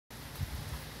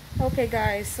Okay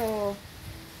guys, so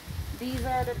these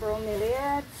are the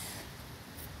bromeliads,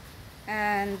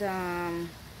 and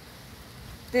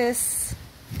this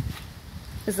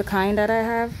is the kind that I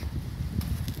have.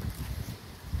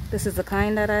 This is the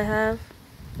kind that I have.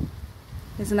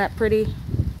 Isn't that pretty?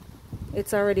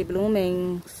 It's already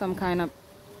blooming, some kind of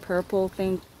purple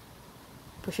thing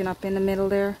pushing up in the middle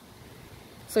there.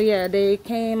 So yeah, they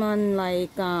came on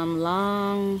like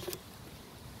long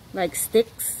like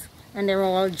sticks, and they were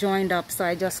all joined up, so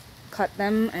I just cut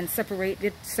them and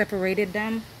separated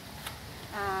them.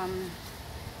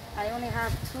 I only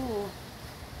have two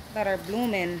that are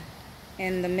blooming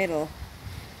in the middle.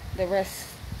 The rest,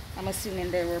 I'm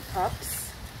assuming they were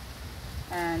pups.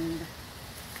 And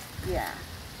yeah,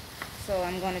 so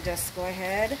I'm gonna just go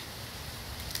ahead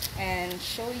and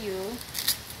show you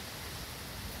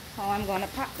how I'm gonna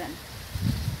pot them.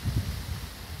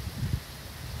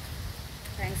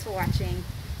 Thanks for watching.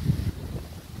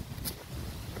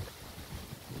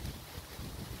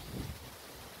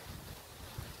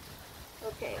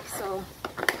 Okay, so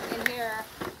in here,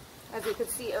 as you could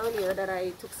see earlier, that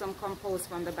I took some compost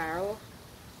from the barrel,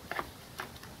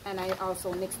 and I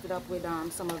also mixed it up with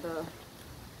some of the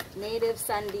native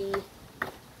sandy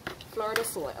Florida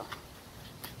soil,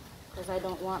 because I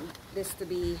don't want this to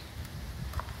be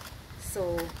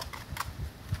so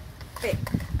thick.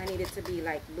 I need it to be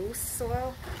like loose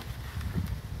soil.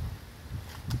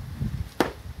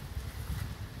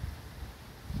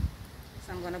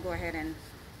 So I'm going to go ahead and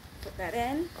put that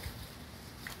in.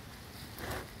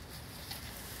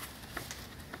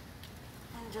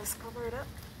 And just cover it up.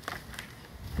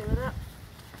 Fill it up.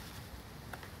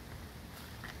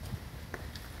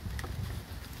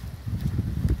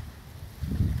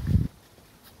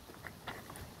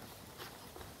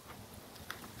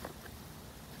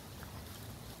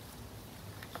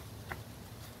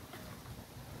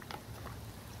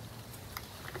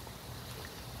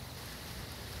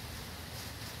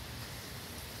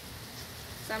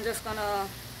 So I'm just gonna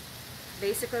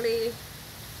basically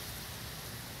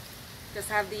just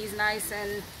have these nice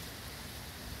and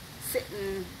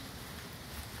sitting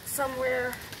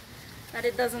somewhere that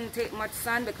it doesn't take much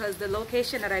sun, because the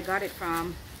location that I got it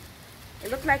from,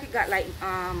 it looked like it got like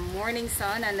morning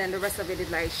sun, and then the rest of it is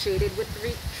like shaded with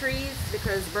trees,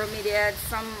 because Bromeliads,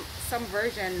 some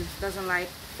version doesn't like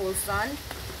full sun.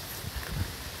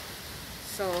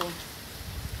 So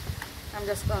I'm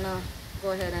just gonna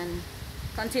go ahead and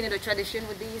continue the tradition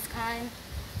with these kind,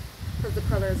 because the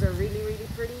colors are really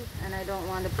pretty, and I don't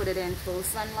want to put it in full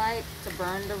sunlight to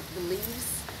burn the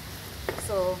leaves.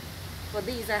 So for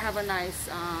these, I have a nice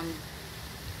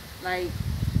like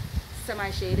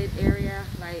semi-shaded area,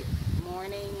 like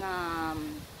morning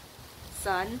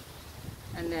sun,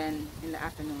 and then in the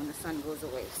afternoon the sun goes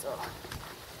away. So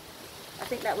I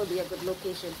think that would be a good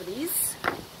location for these.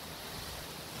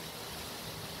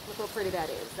 Look how pretty that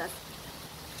is. That's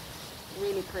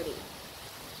really pretty.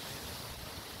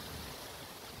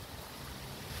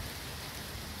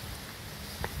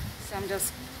 So I'm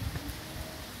just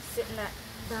sitting that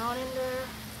down in there,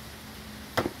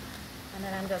 and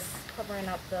then I'm just covering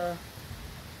up the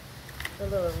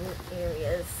little root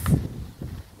areas,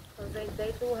 because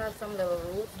they do have some little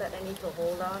roots that I need to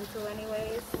hold on to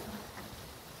anyways.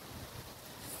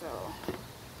 So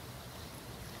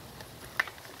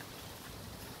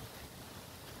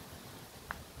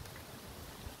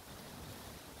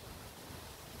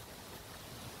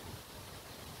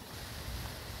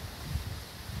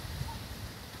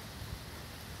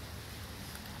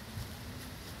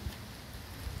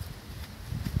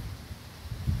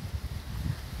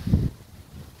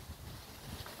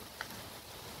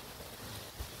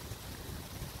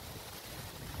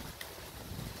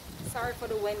sorry for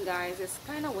the wind, guys. It's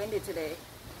kind of windy today,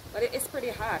 but it's pretty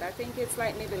hot. I think it's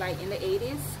like maybe like in the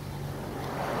 80s.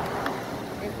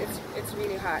 It's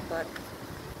really hot, but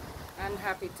I'm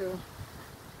happy to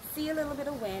see a little bit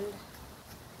of wind.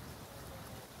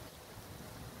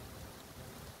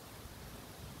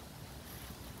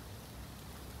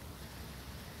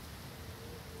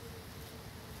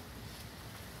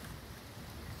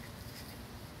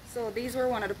 So these were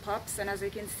one of the pups, and as you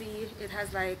can see, it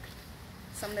has like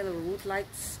some little root-like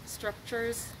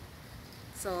structures.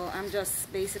 So I'm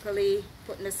just basically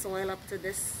putting the soil up to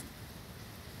this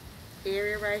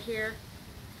area right here.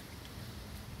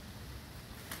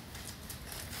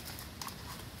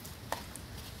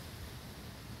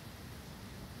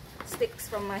 Sticks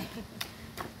from my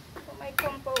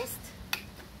compost.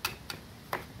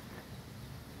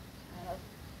 And a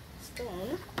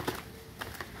stone.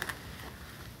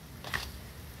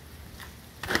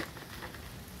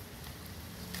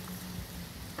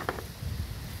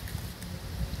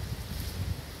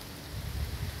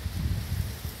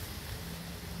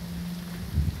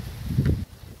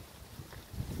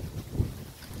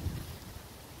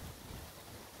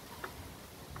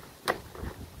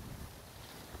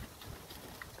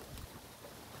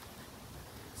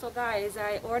 So guys,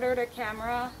 I ordered a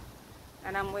camera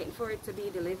and I'm waiting for it to be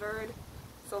delivered.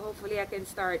 So hopefully I can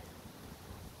start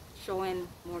showing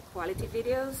more quality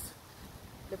videos,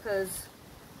 because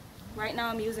right now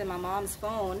I'm using my mom's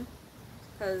phone,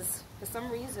 because for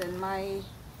some reason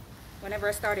whenever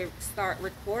I start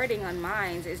recording on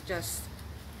mine, it just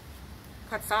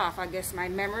cuts off. I guess my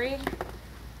memory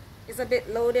is a bit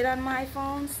loaded on my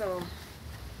phone. So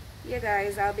yeah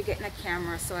guys, I'll be getting a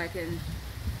camera so I can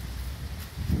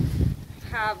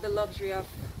have the luxury of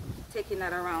taking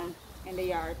that around in the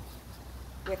yard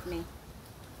with me.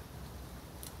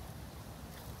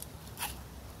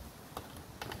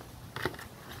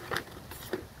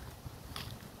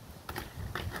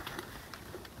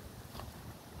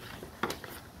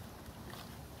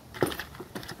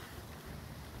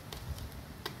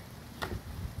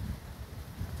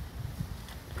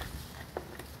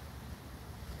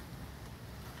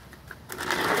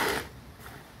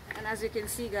 And as you can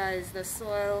see guys, the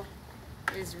soil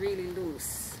is really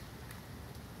loose.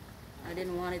 I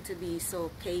didn't want it to be so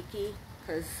cakey,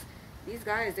 because these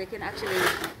guys, they can actually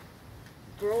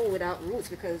grow without roots,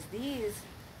 because they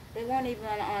weren't even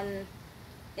on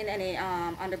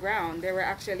the ground. They were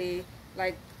actually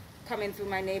like coming through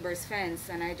my neighbor's fence,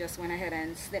 and I just went ahead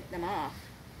and snipped them off.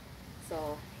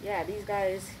 So yeah, these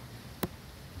guys,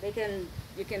 you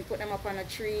can put them up on a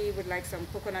tree with like some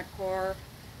coconut core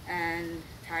and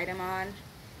tie them on.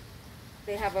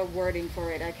 They have a wording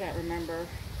for it, I can't remember.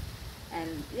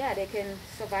 And yeah, they can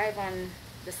survive on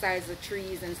the sides of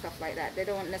trees and stuff like that. They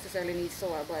don't necessarily need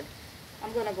soil, but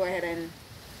I'm gonna go ahead and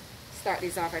start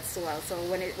these off at soil. So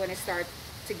when it starts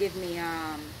to give me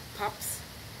pups,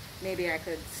 maybe I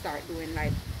could start doing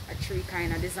like a tree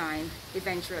kind of design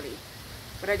eventually.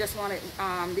 But I just wanted,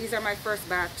 these are my first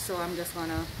batch, so I'm just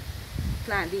gonna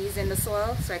plant these in the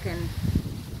soil so I can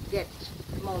get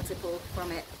multiple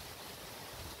from it.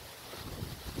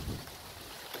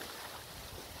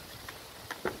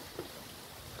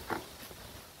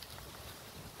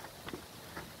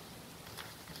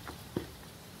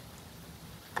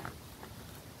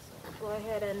 Go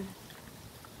ahead and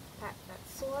pack that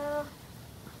soil.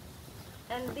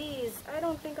 And these, I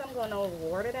don't think I'm gonna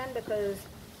water them, because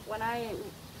when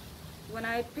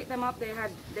I picked them up,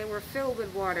 they were filled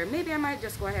with water. Maybe I might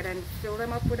just go ahead and fill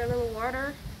them up with a little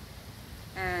water,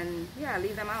 and yeah,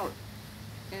 leave them out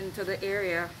into the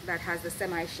area that has the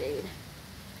semi-shade.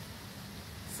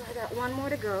 So I got one more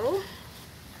to go.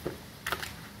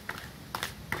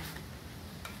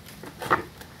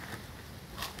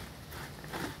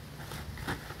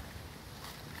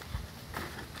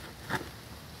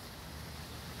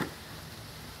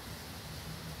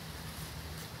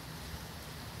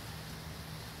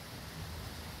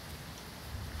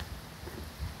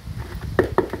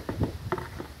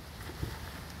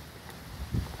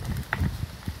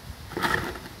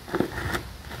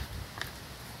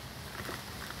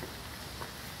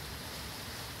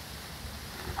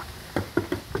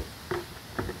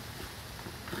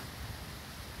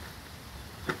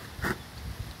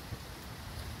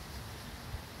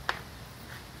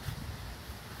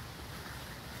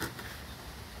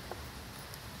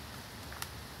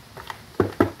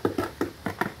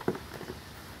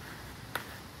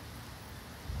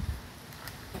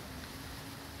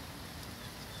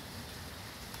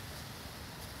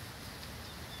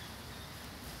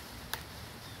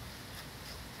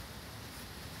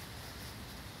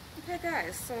 Okay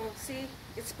guys, so see,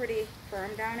 it's pretty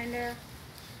firm down in there,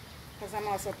 because I'm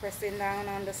also pressing down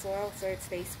on the soil so it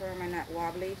stays firm and not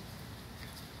wobbly.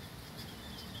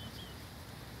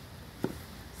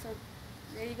 So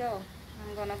there you go.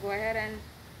 I'm gonna go ahead and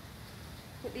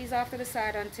put these off to the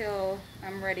side until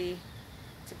I'm ready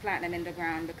to plant them in the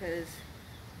ground, because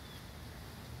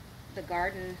the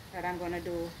garden that I'm gonna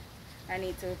do, I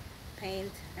need to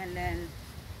paint and then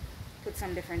put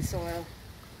some different soil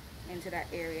into that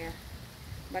area.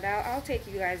 But I'll take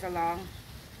you guys along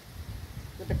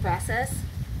with the process.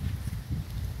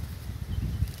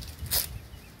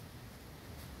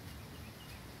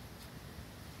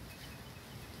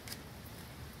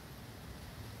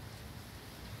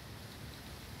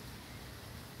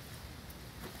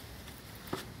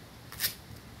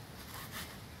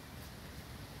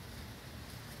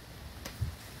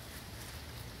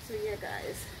 So yeah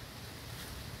guys,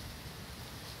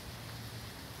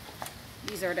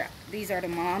 these are the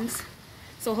moms.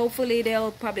 So hopefully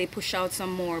they'll probably push out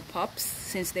some more pups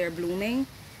since they're blooming.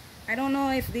 I don't know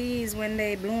if these, when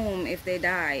they bloom, if they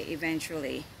die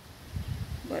eventually,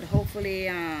 but hopefully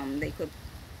they could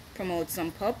promote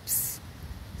some pups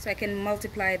so I can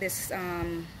multiply this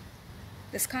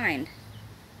this kind.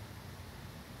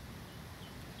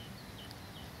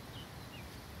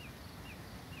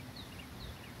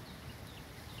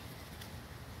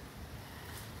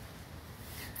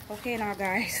 Okay now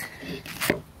guys,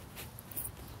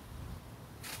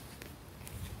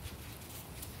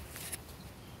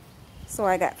 so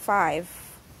I got five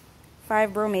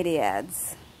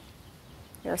bromeliads.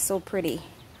 They're so pretty.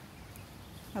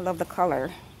 I love the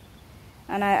color,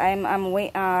 and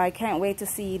I can't wait to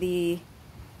see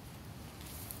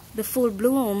the full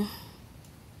bloom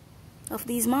of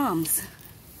these moms.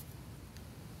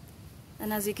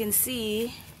 And as you can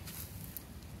see,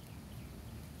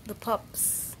 the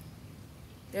pups,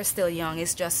 they're still young.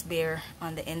 It's just bare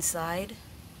on the inside.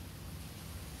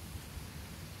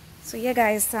 So yeah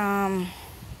guys,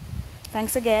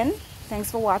 thanks again.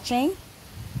 Thanks for watching,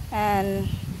 and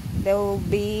there will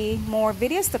be more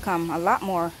videos to come, a lot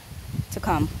more to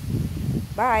come.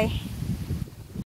 Bye.